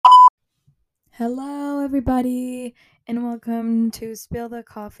Hello, everybody, and welcome to Spill the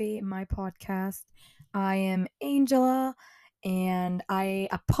Coffee, my podcast. I am Angela, and I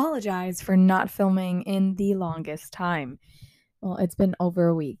apologize for not filming in the longest time. Well, it's been over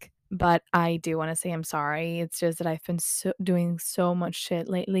a week, but I do want to say I'm sorry. It's just that I've been doing so much shit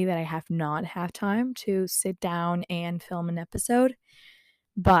lately that I have not had time to sit down and film an episode.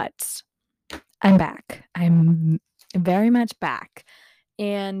 But I'm back. I'm very much back.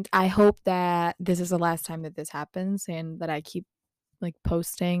 And I hope that this is the last time that this happens and that I keep like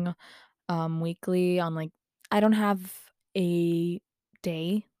posting weekly on like I don't have a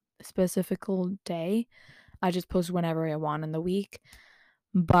day, a specific day. I just post whenever I want in the week.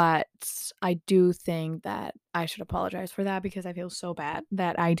 But I do think that I should apologize for that because I feel so bad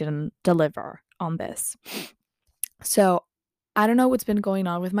that I didn't deliver on this. So I don't know what's been going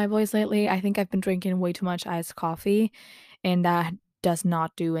on with my voice lately. I think I've been drinking way too much iced coffee, and that does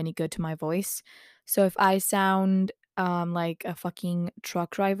not do any good to my voice. So if I sound like a fucking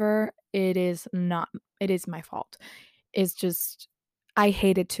truck driver, it is my fault. It's just I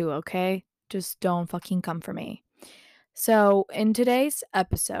hate it too, okay? Just don't fucking come for me. So in today's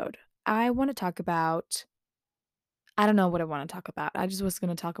episode, I want to talk about I don't know what I want to talk about. I just was going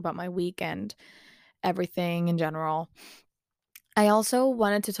to talk about my weekend, everything in general. I also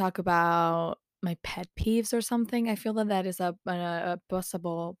wanted to talk about my pet peeves or something. I feel that that is a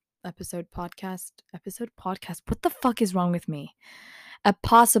possible episode podcast. What the fuck is wrong with me? A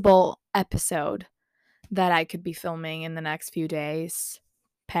possible episode that I could be filming in the next few days.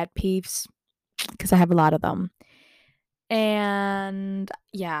 Pet peeves, because I have a lot of them. And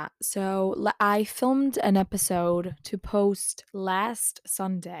yeah, so I filmed an episode to post last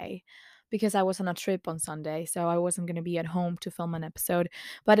Sunday because I was on a trip on Sunday, so I wasn't going to be at home to film an episode.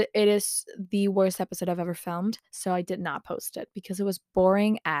 But it is the worst episode I've ever filmed, so I did not post it because it was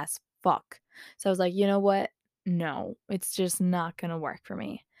boring as fuck. So I was like, you know what? No, it's just not going to work for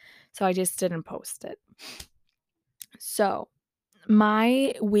me. So I just didn't post it. So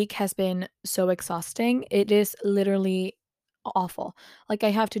my week has been so exhausting. It is literally awful. Like I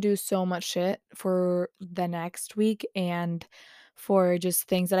have to do so much shit for the next week and for just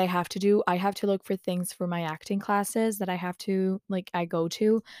things that I have to do. I have to look for things for my acting classes that I go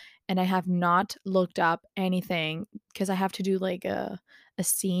to, and I have not looked up anything because I have to do like a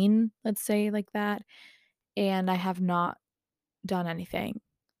scene, let's say like that, and I have not done anything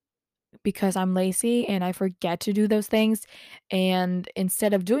because I'm lazy and I forget to do those things. And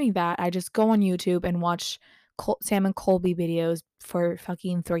instead of doing that, I just go on YouTube and watch Sam and Colby videos for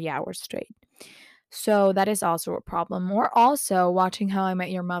fucking 3 hours straight. So that is also a problem. Or also watching How I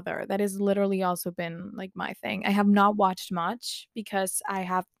Met Your Mother. That has literally also been like my thing. I have not watched much because I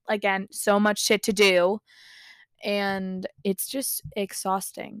have, again, so much shit to do. And it's just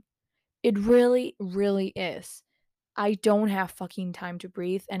exhausting. It really, really is. I don't have fucking time to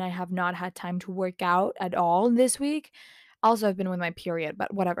breathe, and I have not had time to work out at all this week. Also, I've been with my period,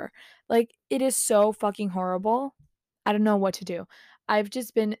 but whatever. Like, it is so fucking horrible. I don't know what to do. I've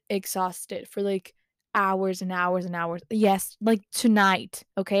just been exhausted for like hours and hours and hours. Yes, like tonight,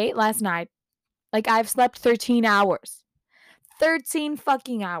 okay? Last night. Like, I've slept 13 hours. 13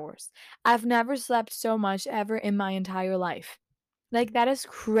 fucking hours. I've never slept so much ever in my entire life. Like, that is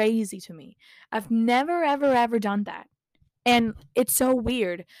crazy to me. I've never, ever, ever done that. And it's so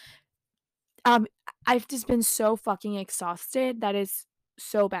weird. Um, I've just been so fucking exhausted that is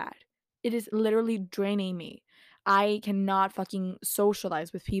so bad. It is literally draining me. I cannot fucking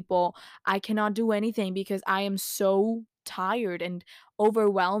socialize with people. I cannot do anything because I am so tired and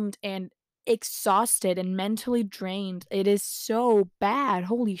overwhelmed and exhausted and mentally drained. It is so bad.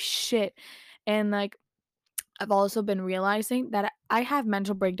 Holy shit. And like I've also been realizing that I have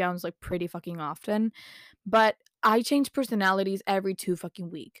mental breakdowns like pretty fucking often, but I change personalities every 2 fucking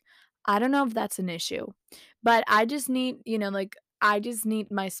week. I don't know if that's an issue, but I just need, I just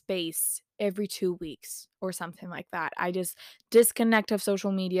need my space every 2 weeks or something like that. I just disconnect of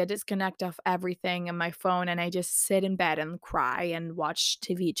social media, disconnect of everything and my phone, and I just sit in bed and cry and watch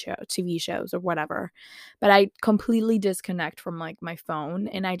TV shows or whatever. But I completely disconnect from like my phone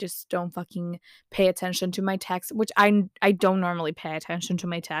and I just don't fucking pay attention to my text, which I don't normally pay attention to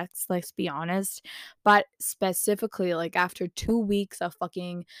my texts, let's be honest. But specifically, like after 2 weeks of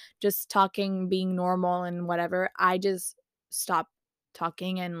fucking just talking, being normal and whatever, I just stop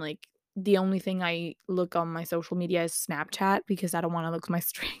talking and like the only thing I look on my social media is Snapchat because I don't want to look at my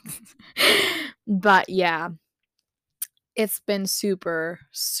strings. But yeah, it's been super,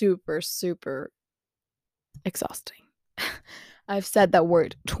 super, super exhausting. I've said that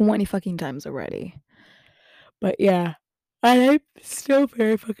word 20 fucking times already. But yeah, I'm still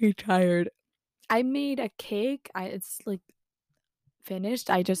very fucking tired. I made a cake. It's, like, finished.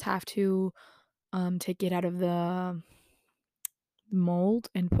 I just have to, take it out of the mold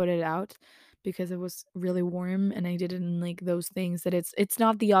and put it out because it was really warm and I didn't like those things that it's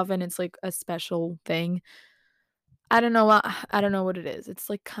not the oven, it's like a special thing. I don't know what it is. It's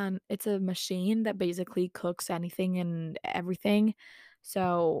like it's a machine that basically cooks anything and everything.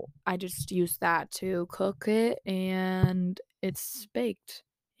 So I just use that to cook it and it's baked.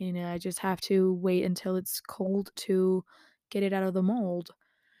 I just have to wait until it's cold to get it out of the mold.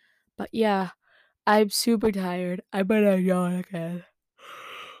 But yeah, I'm super tired. I'm gonna yawn again.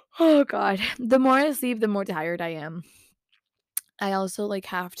 Oh god. The more I sleep, the more tired I am. I also like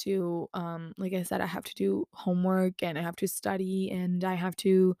have to like I said, I have to do homework and I have to study and I have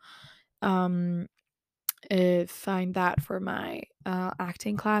to um find that for my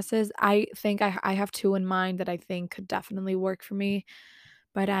acting classes. I think I have two in mind that I think could definitely work for me,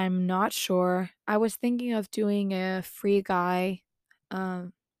 but I'm not sure. I was thinking of doing a free guy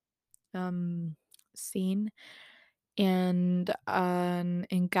um um scene and an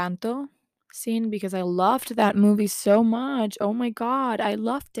Encanto scene because I loved that movie so much. Oh my god, I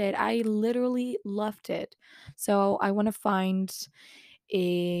loved it. I literally loved it. So I want to find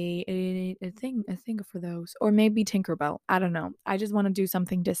a thing for those, or maybe Tinkerbell. I don't know. I just want to do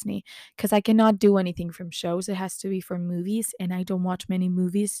something Disney because I cannot do anything from shows. It has to be from movies, and I don't watch many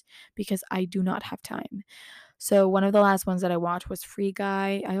movies because I do not have time. So one of the last ones that I watched was Free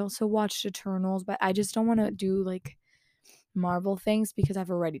Guy. I also watched Eternals, but I just don't want to do like Marvel things because I've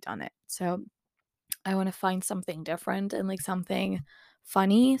already done it. So I want to find something different and like something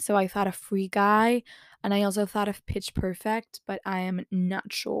funny. So I thought of Free Guy and I also thought of Pitch Perfect, but I am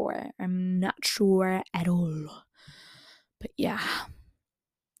not sure. I'm not sure at all. But yeah.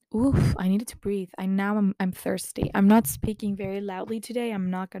 Oof, I needed to breathe. I'm thirsty. I'm not speaking very loudly today. I'm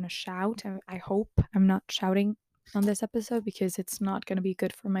not going to shout. I hope I'm not shouting on this episode because it's not going to be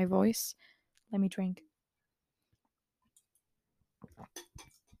good for my voice. Let me drink.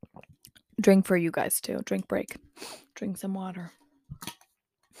 Drink for you guys too. Drink break. Drink some water.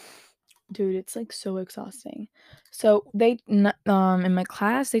 Dude, it's like so exhausting. So in my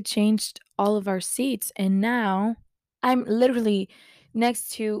class they changed all of our seats and now I'm literally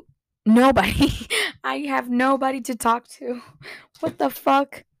next to nobody. I have nobody to talk to. What the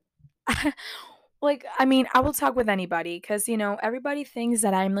fuck? Like, I mean, I will talk with anybody because, everybody thinks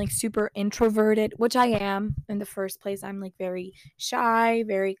that I'm like super introverted, which I am in the first place. I'm like very shy,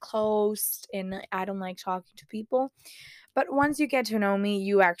 very closed, and I don't like talking to people. But once you get to know me,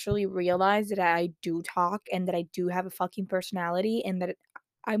 you actually realize that I do talk and that I do have a fucking personality and that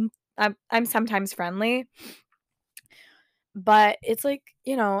I'm I'm sometimes friendly. But it's like,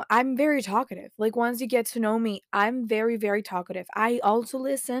 I'm very talkative. Like once you get to know me, I'm very, very talkative. I also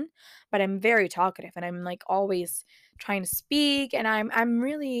listen, but I'm very talkative and I'm like always trying to speak and I'm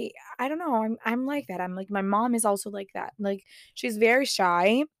really I don't know, I'm like that. I'm like my mom is also like that. Like she's very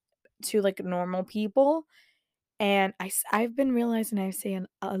shy to like normal people and I've been realizing I say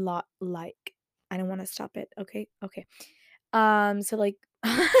a lot like I don't want to stop it. Okay. Okay. So like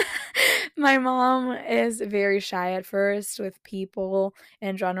my mom is very shy at first with people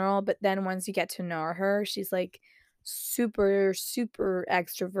in general, but then once you get to know her, she's like super super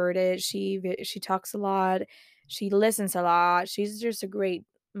extroverted. She talks a lot. She listens a lot. She's just a great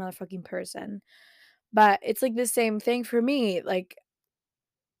motherfucking person. But it's like the same thing for me. Like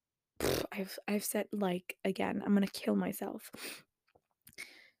I've said like again, I'm going to kill myself.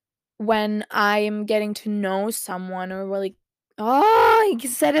 When I'm getting to know someone or we're like, "Oh, you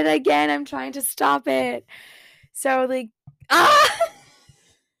said it again, I'm trying to stop it." So, like ah!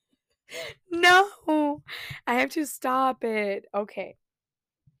 No, I have to stop it. Okay.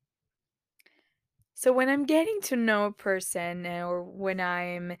 So when I'm getting to know a person or when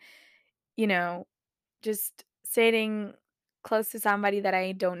I'm, you know, just sitting close to somebody that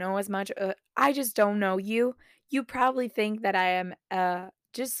I don't know as much, I just don't know you, you probably think that I am,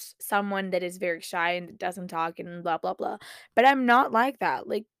 just someone that is very shy and doesn't talk and blah, blah, blah, but I'm not like that,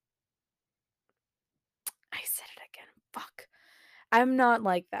 like I said it again, fuck. I'm not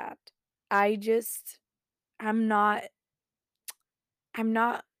like that. I just I'm not I'm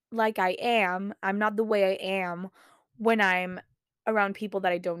not like I'm not the way I am when I'm around people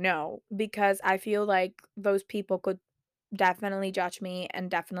that I don't know because I feel like those people could definitely judge me and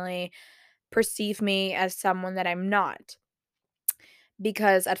definitely perceive me as someone that I'm not.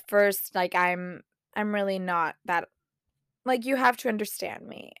 Because at first, like I'm really not that Like, you have to understand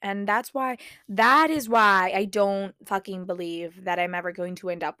me, and that is why I don't fucking believe that I'm ever going to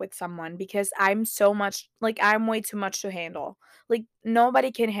end up with someone because I'm so much like, I'm way too much to handle. Like,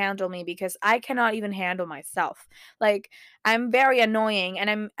 nobody can handle me because I cannot even handle myself. Like, I'm very annoying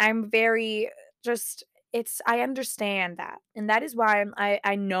and I'm very just I understand that, and that is why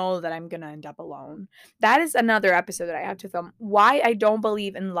I know that I'm gonna end up alone. That is another episode that I have to film, why I don't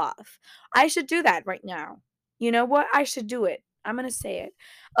believe in love. I should do that right now. You know what? I should do it. I'm gonna say it.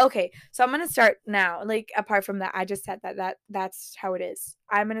 Okay, so I'm gonna start now. Like apart from that, I just said that's how it is.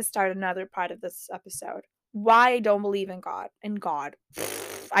 I'm gonna start another part of this episode. Why I don't believe in God. In God.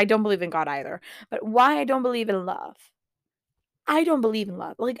 I don't believe in God either. But why I don't believe in love. I don't believe in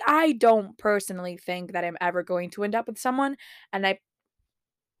love. Like I don't personally think that I'm ever going to end up with someone, and I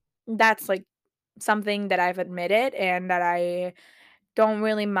that's like something that I've admitted and that I don't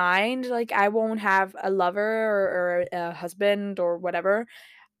really mind. Like, I won't have a lover or a husband or whatever.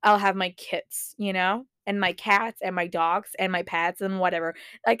 I'll have my kids, you know? And my cats and my dogs and my pets and whatever.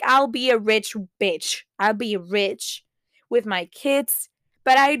 Like, I'll be a rich bitch. I'll be rich with my kids,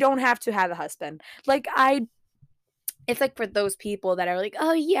 but I don't have to have a husband. Like, it's like for those people that are like,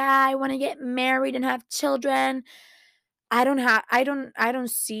 "Oh yeah, I want to get married and have children." I don't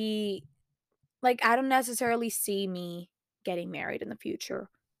see like I don't necessarily see me getting married in the future.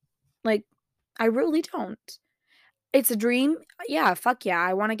 Like, I really don't. It's a dream. Yeah, fuck yeah,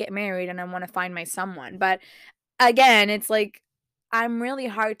 I wanna get married and I wanna find my someone, but again, it's like, I'm really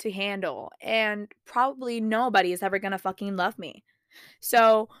hard to handle, and probably nobody is ever gonna fucking love me.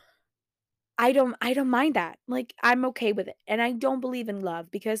 So, I don't mind that. Like, I'm okay with it, and I don't believe in love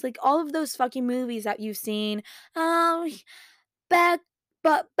because, like, all of those fucking movies that you've seen, "Oh, bad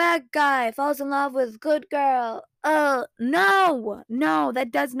bad guy falls in love with good girl." Oh, no! No,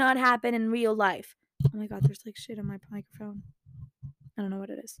 that does not happen in real life. Oh my god, there's, like, shit on my microphone. I don't know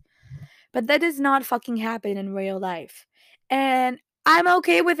what it is. But that does not fucking happen in real life, and I'm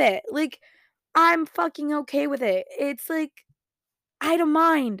okay with it. Like, I'm fucking okay with it. It's like, I don't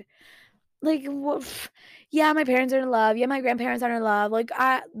mind. Like, yeah, my parents are in love. Yeah, my grandparents are in love. Like,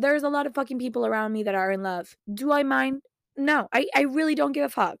 there's a lot of fucking people around me that are in love. Do I mind? No, I really don't give a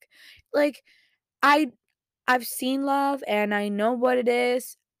fuck. Like, I I've seen love and I know what it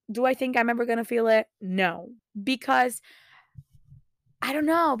is. Do I think I'm ever gonna feel it? No, because I don't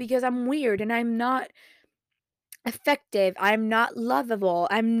know, because I'm weird and I'm not effective. I'm not lovable.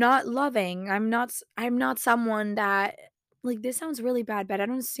 I'm not loving. I'm not someone that like this sounds really bad, but I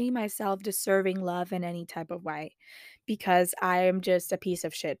don't see myself deserving love in any type of way because I am just a piece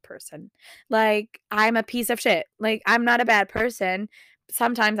of shit person. Like I'm a piece of shit. Like I'm not a bad person.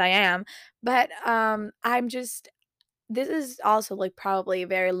 Sometimes I am, but I'm just this is also like probably a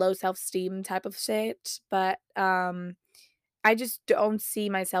very low self-esteem type of shit, but I just don't see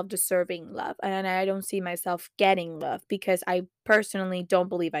myself deserving love, and I don't see myself getting love because I personally don't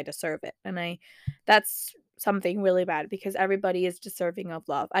believe I deserve it, and I that's something really bad because everybody is deserving of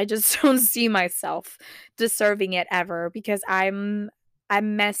love. I just don't see myself deserving it ever because I'm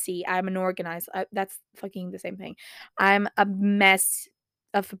messy, I'm unorganized, that's fucking the same thing. I'm a mess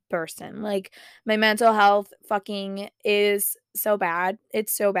of a person, like, my mental health fucking is so bad.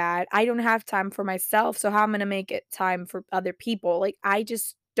 It's so bad. I don't have time for myself, so how am I gonna make it time for other people? Like, I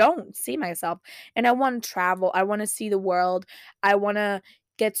just don't see myself, and I wanna travel. I wanna see the world. I wanna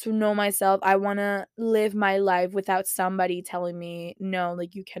get to know myself. I wanna live my life without somebody telling me, "No,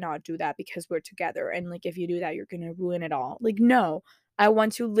 like, you cannot do that because we're together, and, like, if you do that, you're gonna ruin it all." Like, no. I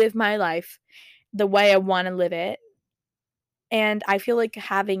want to live my life the way I wanna live it, and I feel like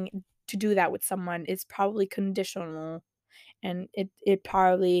having to do that with someone is probably conditional, and it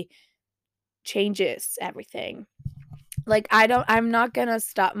probably changes everything. Like, I'm not gonna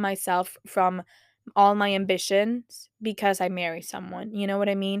stop myself from all my ambitions because I marry someone, you know what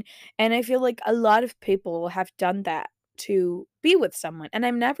I mean? And I feel like a lot of people have done that to be with someone, and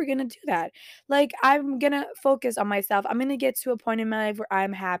I'm never gonna do that. Like, I'm gonna focus on myself. I'm gonna get to a point in my life where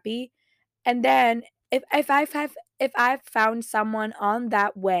I'm happy, and then if I've found someone on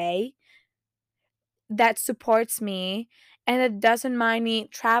that way that supports me and that doesn't mind me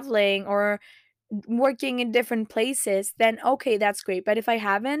traveling or working in different places, then okay, that's great. But if I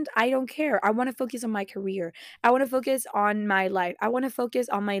haven't, I don't care. I want to focus on my career. I want to focus on my life. I want to focus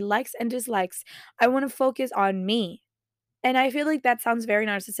on my likes and dislikes. I want to focus on me. And I feel like that sounds very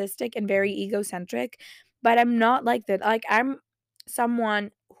narcissistic and very egocentric, but I'm not like that. Like I'm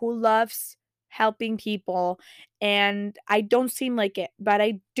someone who loves helping people and I don't seem like it, but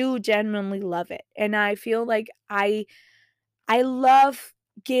I do genuinely love it. And I feel like I love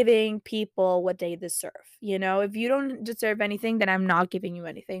giving people what they deserve, you know? If you don't deserve anything, then I'm not giving you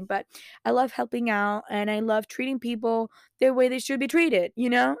anything, but I love helping out and I love treating people the way they should be treated, you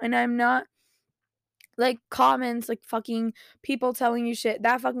know? And I'm not like comments, like fucking people telling you shit,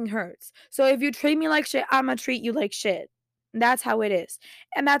 that fucking hurts. So if you treat me like shit, Imma treat you like shit. That's how it is.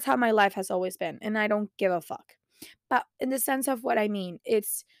 And that's how my life has always been, and I don't give a fuck. But in the sense of what I mean,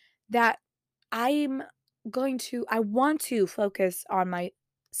 it's that I'm I want to focus on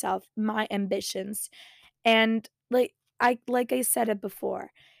myself, my ambitions, and like I said it before,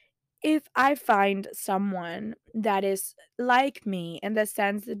 if I find someone that is like me in the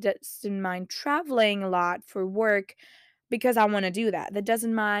sense that doesn't mind traveling a lot for work because I wanna do that, that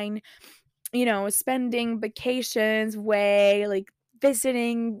doesn't mind, spending vacations way, like,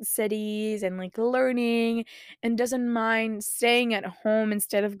 visiting cities and, like, learning, and doesn't mind staying at home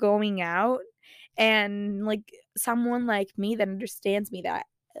instead of going out, and, like, someone like me that understands me, that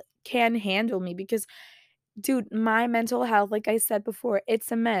can handle me because dude, my mental health, like I said before,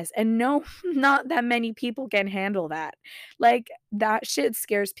 it's a mess, and no, not that many people can handle that. Like, that shit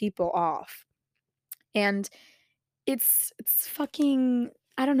scares people off, and it's fucking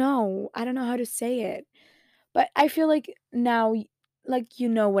I don't know how to say it, but I feel like now like, you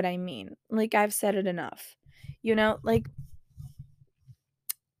know what I mean. Like, I've said it enough, Like,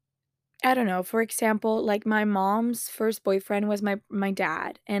 I don't know, for example, like, my mom's first boyfriend was my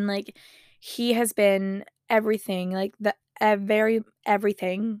dad, and, like, he has been everything, like, very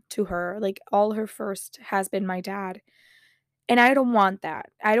everything to her, like, all her first has been my dad, and I don't want that.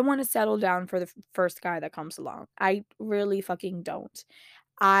 I don't wanna settle down for the first guy that comes along. I really fucking don't.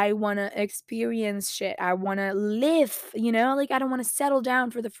 I wanna experience shit. I wanna live, Like, I don't wanna settle down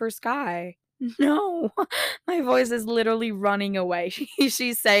for the first guy. No. My voice is literally running away.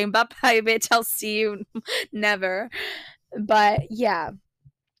 She's saying, "Bye-bye, bitch. I'll see you never." But, yeah,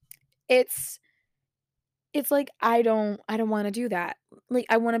 it's it's like I don't wanna do that. Like,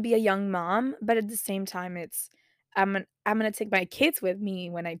 I wanna be a young mom, but at the same time, I'm gonna take my kids with me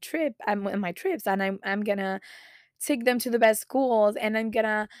when I trip I'm on my trips, and I'm gonna take them to the best schools, and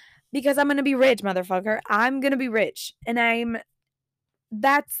because I'm gonna be rich, motherfucker. I'm gonna be rich, and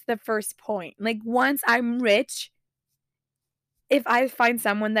that's the first point. Like, once I'm rich, if I find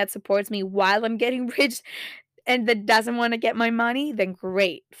someone that supports me while I'm getting rich and that doesn't wanna get my money, then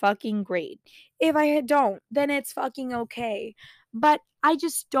great, fucking great. If I don't, then it's fucking okay. But I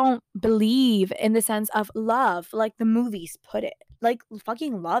just don't believe in the sense of love like the movies put it. Like,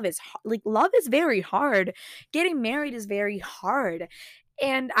 fucking love is very hard. Getting married is very hard.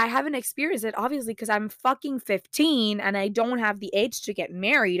 And I haven't experienced it obviously because 'cause I'm fucking 15 and I don't have the age to get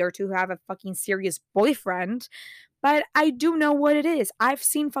married or to have a fucking serious boyfriend. But I do know what it is. I've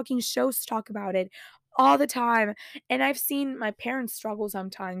seen fucking shows talk about it all the time, and I've seen my parents struggle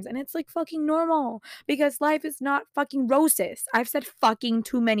sometimes, and it's, like, fucking normal because life is not fucking roses. I've said fucking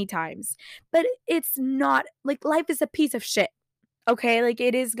too many times, but it's not like, life is a piece of shit, okay? Like,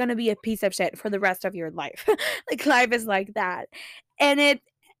 it is gonna be a piece of shit for the rest of your life. Like, life is like that, and it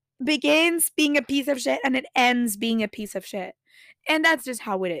begins being a piece of shit, and it ends being a piece of shit, and that's just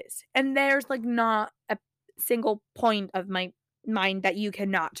how it is, and there's, like, not a single point of my mind that you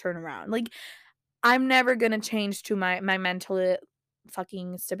cannot turn around. Like, I'm never gonna change to my mental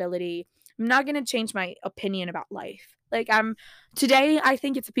fucking stability. I'm not gonna change my opinion about life. Like, today, I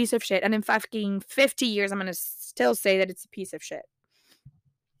think it's a piece of shit, and in fucking 50 years, I'm gonna still say that it's a piece of shit.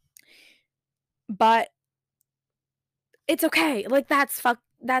 But it's okay. Like, that's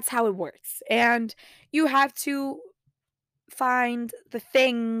how it works, and you have to find the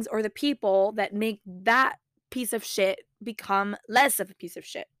things or the people that make that piece of shit become less of a piece of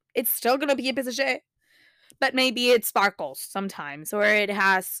shit. It's still gonna be a piece of shit, but maybe it sparkles sometimes, or it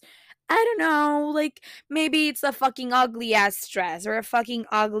has, I don't know, like maybe it's a fucking ugly ass dress or a fucking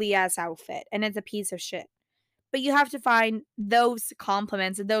ugly ass outfit and it's a piece of shit. But you have to find those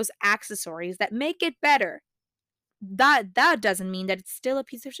compliments and those accessories that make it better. That doesn't mean that it's still a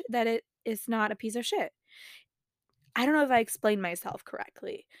piece of shit, that it is not a piece of shit. I don't know if I explained myself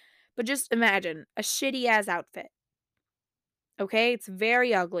correctly, but just imagine a shitty ass outfit. Okay? It's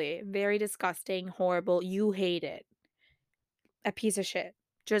very ugly, very disgusting, horrible. You hate it. A piece of shit,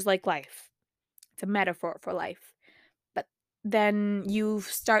 just like life. It's a metaphor for life. But then you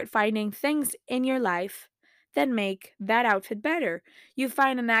start finding things in your life that make that outfit better. You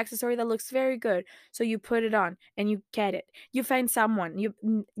find an accessory that looks very good, so you put it on and you get it. You find someone,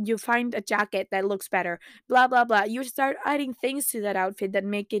 you find a jacket that looks better, blah blah blah. You start adding things to that outfit that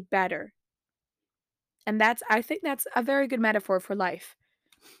make it better. And I think that's a very good metaphor for life.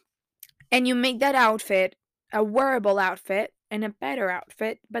 And you make that outfit a wearable outfit in a better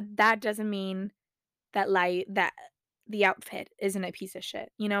outfit, but that doesn't mean that the outfit isn't a piece of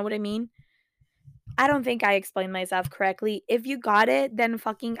shit. You know what I mean? I don't think I explained myself correctly. If you got it, then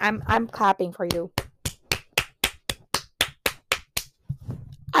fucking I'm clapping for you.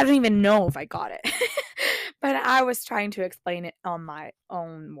 I don't even know if I got it. But I was trying to explain it on my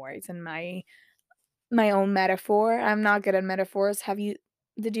own words and my own metaphor. I'm not good at metaphors.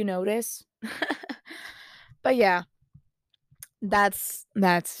 Did you notice? But yeah, that's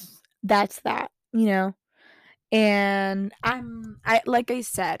that, you know. And I like I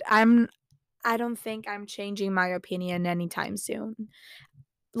said, I don't think I'm changing my opinion anytime soon.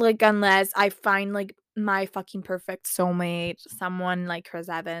 Like, unless I find, like, my fucking perfect soulmate, someone like Chris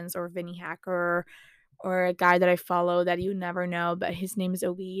Evans or Vinny Hacker or a guy that I follow that you never know, but his name is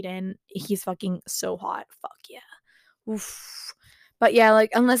Ovid and he's fucking so hot. Fuck yeah. Oof. But yeah,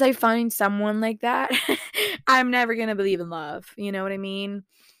 like, unless I find someone like that, I'm never gonna believe in love. You know what I mean?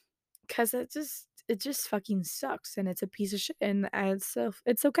 Because it just fucking sucks and it's a piece of shit and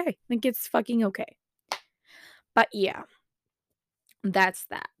it's okay. Like, it's fucking okay. But yeah, that's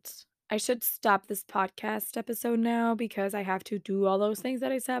that. I should stop this podcast episode now because I have to do all those things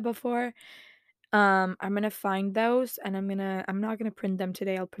that I said before. I'm gonna find those and I'm not gonna print them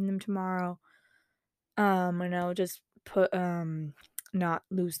today. I'll print them tomorrow. And I'll just put not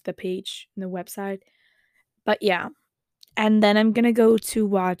lose the page in the website. But yeah. And then I'm gonna go to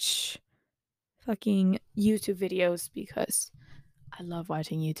watch fucking YouTube videos because I love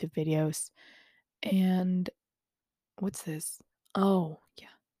watching YouTube videos. And what's this? Oh, yeah.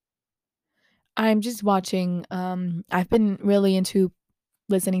 I'm just watching I've been really into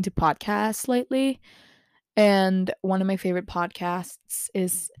listening to podcasts lately, and one of my favorite podcasts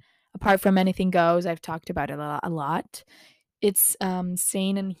is Apart From Anything Goes. I've talked about it a lot. It's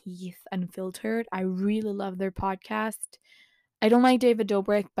Sane and Heath Unfiltered. I really love their podcast. I don't like David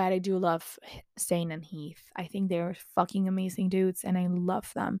Dobrik, but I do love Sane and Heath. I think they're fucking amazing dudes and I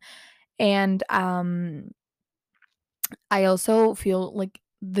love them. And I also feel like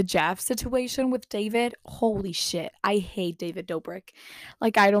the Jeff situation with David, holy shit. I hate David Dobrik.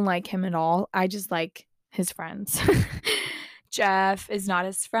 Like, I don't like him at all. I just like his friends. Jeff is not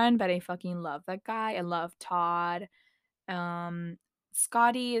his friend, but I fucking love that guy. I love Todd. Um,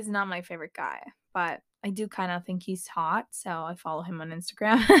 Scotty is not my favorite guy, but I do kind of think he's hot, so I follow him on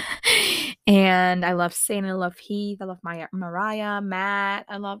Instagram. And I love Sane, I love Heath, I love Mariah, Matt.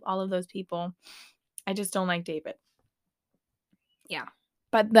 I love all of those people. I just don't like David. Yeah.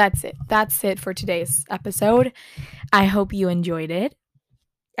 But that's it. That's it for today's episode. I hope you enjoyed it.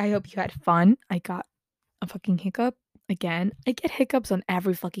 I hope you had fun. I got a fucking hiccup again. I get hiccups on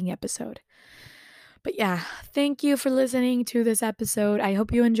every fucking episode. But yeah, thank you for listening to this episode. I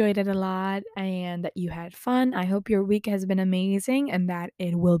hope you enjoyed it a lot and that you had fun. I hope your week has been amazing and that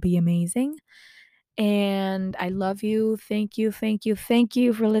it will be amazing. And I love you. Thank you, thank you, thank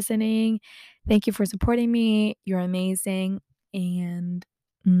you for listening. Thank you for supporting me. You're amazing. And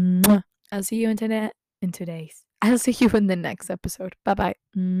mwah, I'll see you in today's. I'll see you in the next episode. Bye bye.